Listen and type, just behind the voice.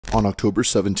On October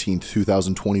 17,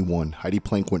 2021, Heidi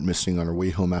Planck went missing on her way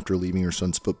home after leaving her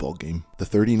son's football game. The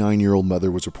 39-year-old mother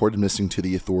was reported missing to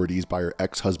the authorities by her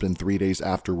ex-husband 3 days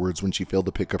afterwards when she failed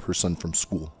to pick up her son from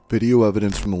school. Video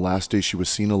evidence from the last day she was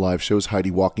seen alive shows Heidi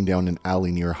walking down an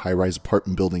alley near a high-rise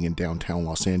apartment building in downtown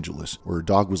Los Angeles, where her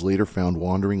dog was later found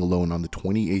wandering alone on the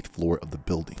 28th floor of the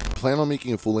building. I plan on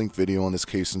making a full-length video on this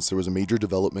case since there was a major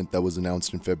development that was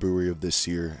announced in February of this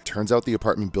year. It turns out the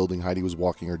apartment building Heidi was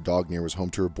walking her dog near was home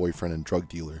to her boyfriend and drug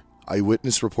dealer.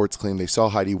 Eyewitness reports claim they saw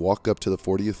Heidi walk up to the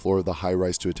 40th floor of the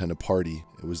high-rise to attend a party.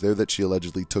 It was there that she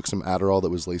allegedly took some Adderall that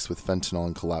was laced with fentanyl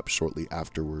and collapsed shortly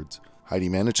afterwards. Heidi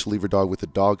managed to leave her dog with a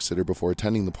dog sitter before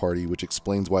attending the party, which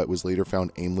explains why it was later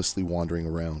found aimlessly wandering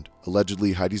around.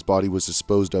 Allegedly, Heidi's body was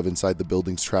disposed of inside the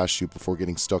building's trash chute before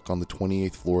getting stuck on the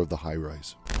 28th floor of the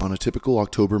high-rise. On a typical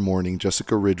October morning,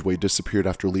 Jessica Ridgeway disappeared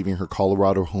after leaving her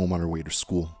Colorado home on her way to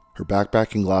school. Her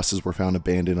backpack and glasses were found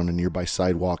abandoned on a nearby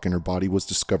sidewalk, and her body was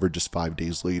discovered just 5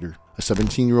 days later. A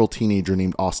 17-year-old teenager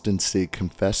named Austin Sigg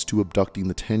confessed to abducting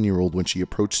the 10-year-old when she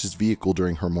approached his vehicle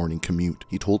during her morning commute.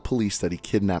 He told police that he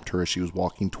kidnapped her as she was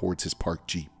walking towards his parked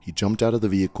Jeep. He jumped out of the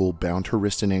vehicle, bound her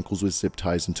wrists and ankles with zip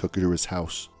ties, and took her to his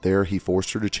house. There, he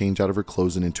forced her to change out of her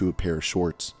clothes and into a pair of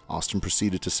shorts. Austin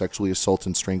proceeded to sexually assault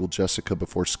and strangle Jessica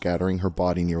before scattering her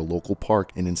body near a local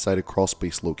park and inside a crawl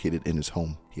space located in his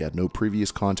home. He had no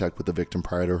previous contact with the victim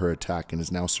prior to her attack and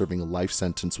is now serving a life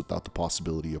sentence without the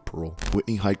possibility of parole.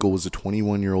 Whitney Heichel was a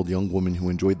 21-year-old young woman who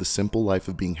enjoyed the simple life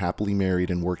of being happily married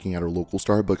and working at her local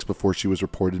Starbucks before she was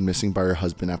reported missing by her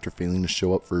husband after failing to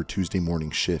show up for her Tuesday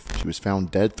morning shift. She was found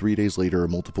dead 3 days later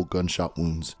of multiple gunshot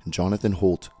wounds, and Jonathan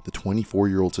Holt, the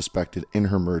 24-year-old suspected in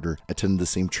her murder, attended the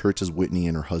same church as Whitney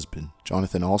and her husband.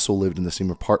 Jonathan also lived in the same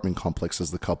apartment complex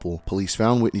as the couple. Police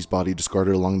found Whitney's body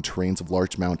discarded along the terrains of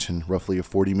Larch Mountain, roughly a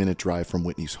 40-minute drive from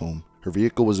Whitney's home. Her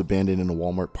vehicle was abandoned in a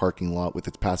Walmart parking lot with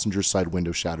its passenger side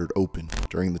window shattered open.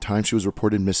 During the time she was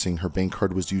reported missing, her bank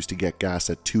card was used to get gas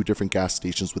at 2 different gas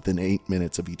stations within 8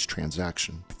 minutes of each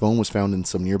transaction. Her phone was found in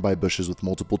some nearby bushes with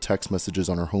multiple text messages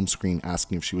on her home screen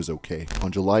asking if she was okay.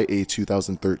 On July 8,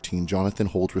 2013, Jonathan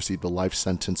Holt received a life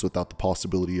sentence without the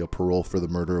possibility of parole for the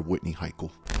murder of Whitney Heichel.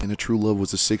 Anna Truelove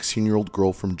was a 16-year-old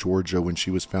girl from Georgia when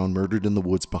she was found murdered in the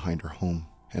woods behind her home.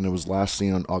 And it was last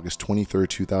seen on August 23,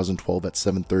 2012 at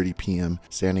 7:30 p.m.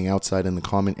 standing outside in the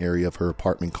common area of her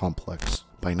apartment complex.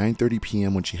 By 9:30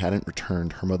 p.m. when she hadn't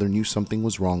returned, her mother knew something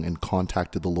was wrong and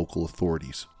contacted the local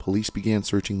authorities. Police began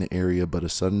searching the area, but a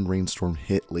sudden rainstorm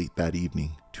hit late that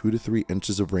evening. 2 to 3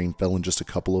 inches of rain fell in just a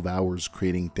couple of hours,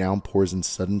 creating downpours and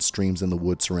sudden streams in the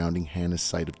woods surrounding Hannah's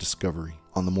site of discovery.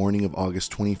 On the morning of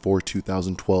August 24,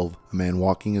 2012, a man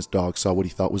walking his dog saw what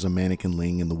he thought was a mannequin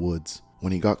laying in the woods.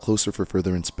 When he got closer for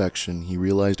further inspection, he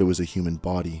realized it was a human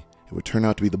body. It would turn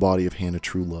out to be the body of Hannah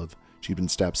Truelove. She'd been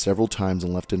stabbed several times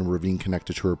and left in a ravine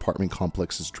connected to her apartment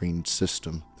complex's drainage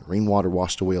system. The rainwater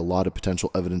washed away a lot of potential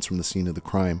evidence from the scene of the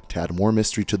crime. To add more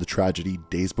mystery to the tragedy,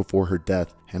 days before her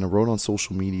death, Hannah wrote on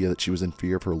social media that she was in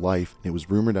fear of her life, and it was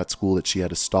rumored at school that she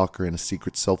had a stalker and a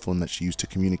secret cell phone that she used to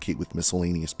communicate with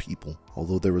miscellaneous people.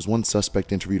 Although there was one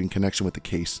suspect interviewed in connection with the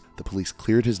case, the police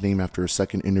cleared his name after a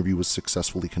second interview was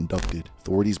successfully conducted.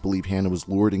 Authorities believe Hannah was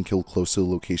lured and killed close to the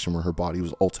location where her body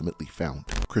was ultimately found.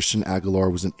 Christian Aguilar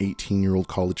was an 18-year-old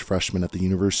college freshman at the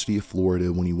University of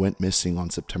Florida when he went missing on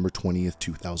September 20th,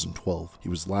 2012. He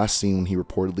was last seen when he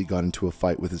reportedly got into a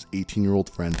fight with his 18-year-old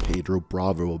friend Pedro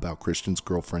Bravo about Christian's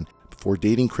girlfriend. Before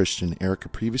dating Christian, Erica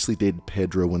previously dated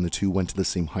Pedro when the two went to the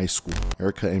same high school.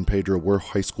 Erica and Pedro were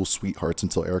high school sweethearts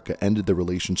until Erica ended their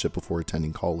relationship before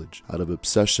attending college. Out of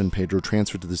obsession, Pedro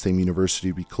transferred to the same university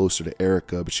to be closer to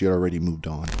Erica, but she had already moved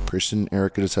on. Christian and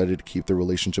Erica decided to keep their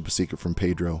relationship a secret from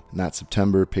Pedro. In that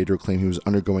September, Pedro claimed he was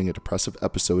undergoing a depressive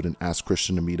episode and asked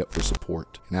Christian to meet up for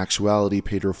support. In actuality,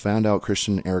 Pedro found out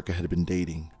Christian and Erica had been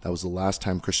dating. That was the last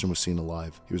time Christian was seen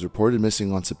alive. He was reported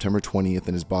missing on September 20th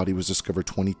and his body was discovered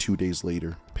 22 days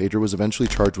later. Pedro was eventually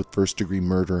charged with first-degree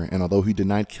murder, and although he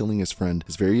denied killing his friend,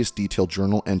 his various detailed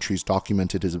journal entries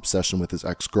documented his obsession with his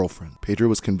ex-girlfriend. Pedro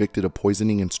was convicted of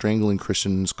poisoning and strangling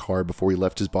Christian in his car before he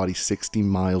left his body 60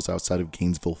 miles outside of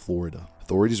Gainesville, Florida.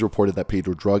 Authorities reported that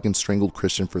Pedro drugged and strangled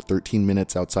Christian for 13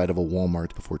 minutes outside of a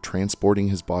Walmart before transporting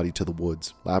his body to the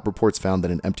woods. Lab reports found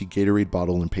that an empty Gatorade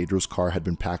bottle in Pedro's car had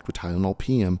been packed with Tylenol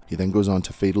PM. He then goes on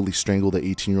to fatally strangle the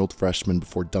 18-year-old freshman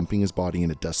before dumping his body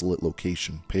in a desolate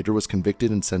location. Pedro was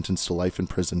convicted and sentenced to life in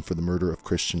prison for the murder of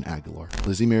Christian Aguilar.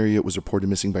 Lizzi Marriott was reported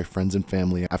missing by friends and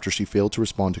family after she failed to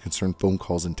respond to concerned phone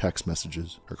calls and text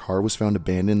messages. Her car was found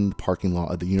abandoned in the parking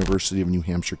lot of the University of New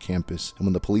Hampshire campus, and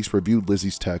when the police reviewed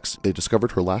Lizzie's texts, they discovered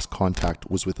her last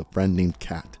contact was with a friend named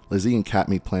Kat. Lizzie and Kat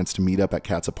made plans to meet up at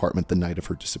Kat's apartment the night of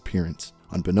her disappearance.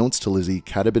 Unbeknownst to Lizzi,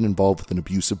 Kat had been involved with an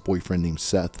abusive boyfriend named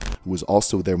Seth, who was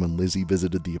also there when Lizzi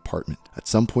visited the apartment. At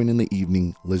some point in the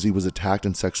evening, Lizzi was attacked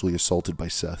and sexually assaulted by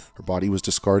Seth. Her body was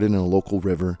discarded in a local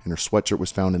river, and her sweatshirt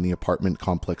was found in the apartment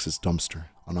complex's dumpster.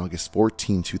 On August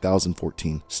 14,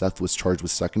 2014, Seth was charged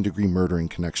with second-degree murder in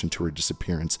connection to her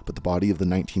disappearance, but the body of the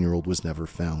 19-year-old was never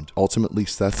found. Ultimately,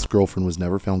 Seth's girlfriend was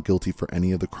never found guilty for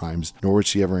any of the crimes, nor was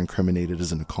she ever incriminated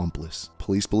as an accomplice.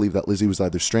 Police believe that Lizzi was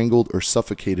either strangled or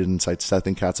suffocated inside Seth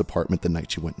and Kat's apartment the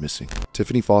night she went missing.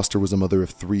 Tiffany Foster was a mother of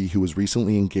 3 who was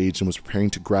recently engaged and was preparing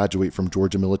to graduate from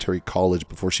Georgia Military College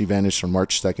before she vanished on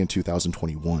March 2,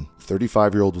 2021. The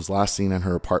 35-year-old was last seen at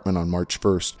her apartment on March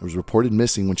 1st and was reported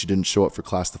missing when she didn't show up for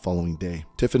class the following day.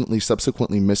 Tiffany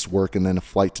subsequently missed work and then a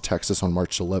flight to Texas on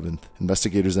March 11th.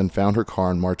 Investigators then found her car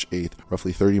on March 8th,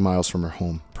 roughly 30 miles from her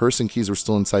home. Purse and keys were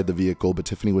still inside the vehicle, but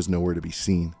Tiffany was nowhere to be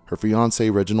seen. Her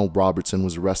fiancé, Reginald Robertson,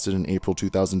 was arrested in April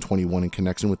 2021 in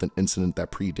connection with an incident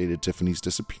that predated Tiffany's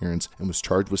disappearance and was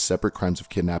charged with separate crimes of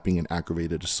kidnapping and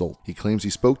aggravated assault. He claims he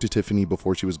spoke to Tiffany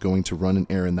before she was going to run an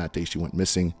errand that day she went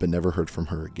missing, but never heard from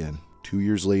her again. 2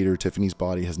 years later, Tiffany's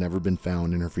body has never been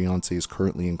found and her fiancé is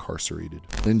currently incarcerated.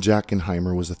 Lynn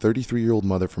Jackenheimer was a 33-year-old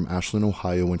mother from Ashland,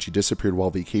 Ohio when she disappeared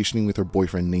while vacationing with her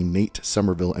boyfriend named Nate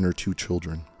Somerville and her 2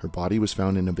 children. Her body was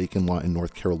found in a vacant lot in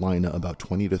North Carolina about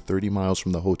 20 to 30 miles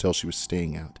from the hotel she was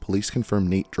staying at. Police confirmed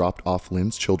Nate dropped off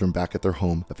Lynn's children back at their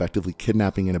home, effectively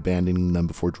kidnapping and abandoning them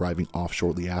before driving off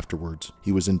shortly afterwards.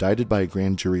 He was indicted by a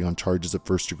grand jury on charges of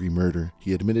first-degree murder.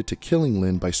 He admitted to killing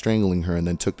Lynn by strangling her and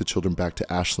then took the children back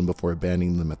to Ashland before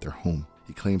abandoning them at their home.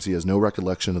 He claims he has no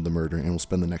recollection of the murder and will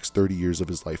spend the next 30 years of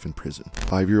his life in prison.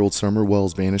 5-year-old Summer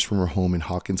Wells vanished from her home in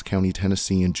Hawkins County,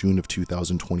 Tennessee in June of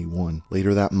 2021.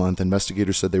 Later that month,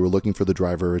 investigators said they were looking for the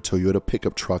driver of a Toyota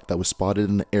pickup truck that was spotted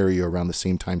in the area around the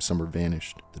same time Summer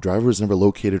vanished. The driver was never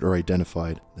located or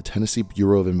identified. The Tennessee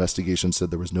Bureau of Investigation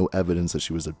said there was no evidence that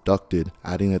she was abducted,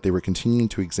 adding that they were continuing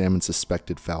to examine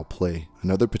suspected foul play.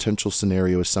 Another potential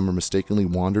scenario is Summer mistakenly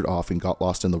wandered off and got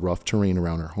lost in the rough terrain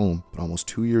around her home, but almost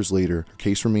 2 years later, her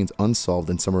case remains unsolved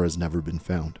and Summer has never been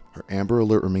found. Her Amber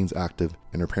Alert remains active,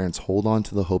 and her parents hold on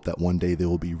to the hope that one day they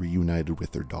will be reunited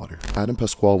with their daughter.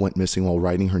 Pasquale went missing while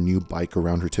riding her new bike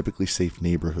around her typically safe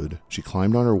neighborhood. She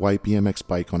climbed on her white BMX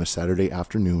bike on a Saturday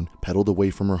afternoon, pedaled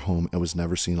away from her home, and was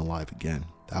never seen alive again.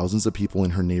 Thousands of people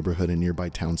in her neighborhood and nearby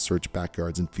towns searched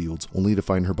backyards and fields, only to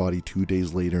find her body 2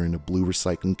 days later in a blue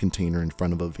recycling container in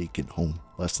front of a vacant home.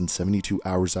 Less than 72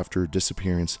 hours after her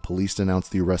disappearance, police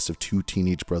announced the arrest of 2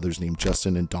 teenage brothers named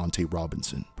Justin and Dante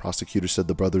Robinson. Prosecutors said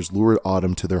the brothers lured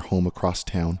Autumn to their home across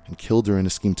town and killed her in a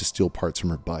scheme to steal parts from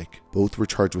her bike. Both were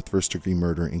charged with first-degree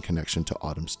murder in connection to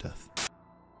Autumn's death.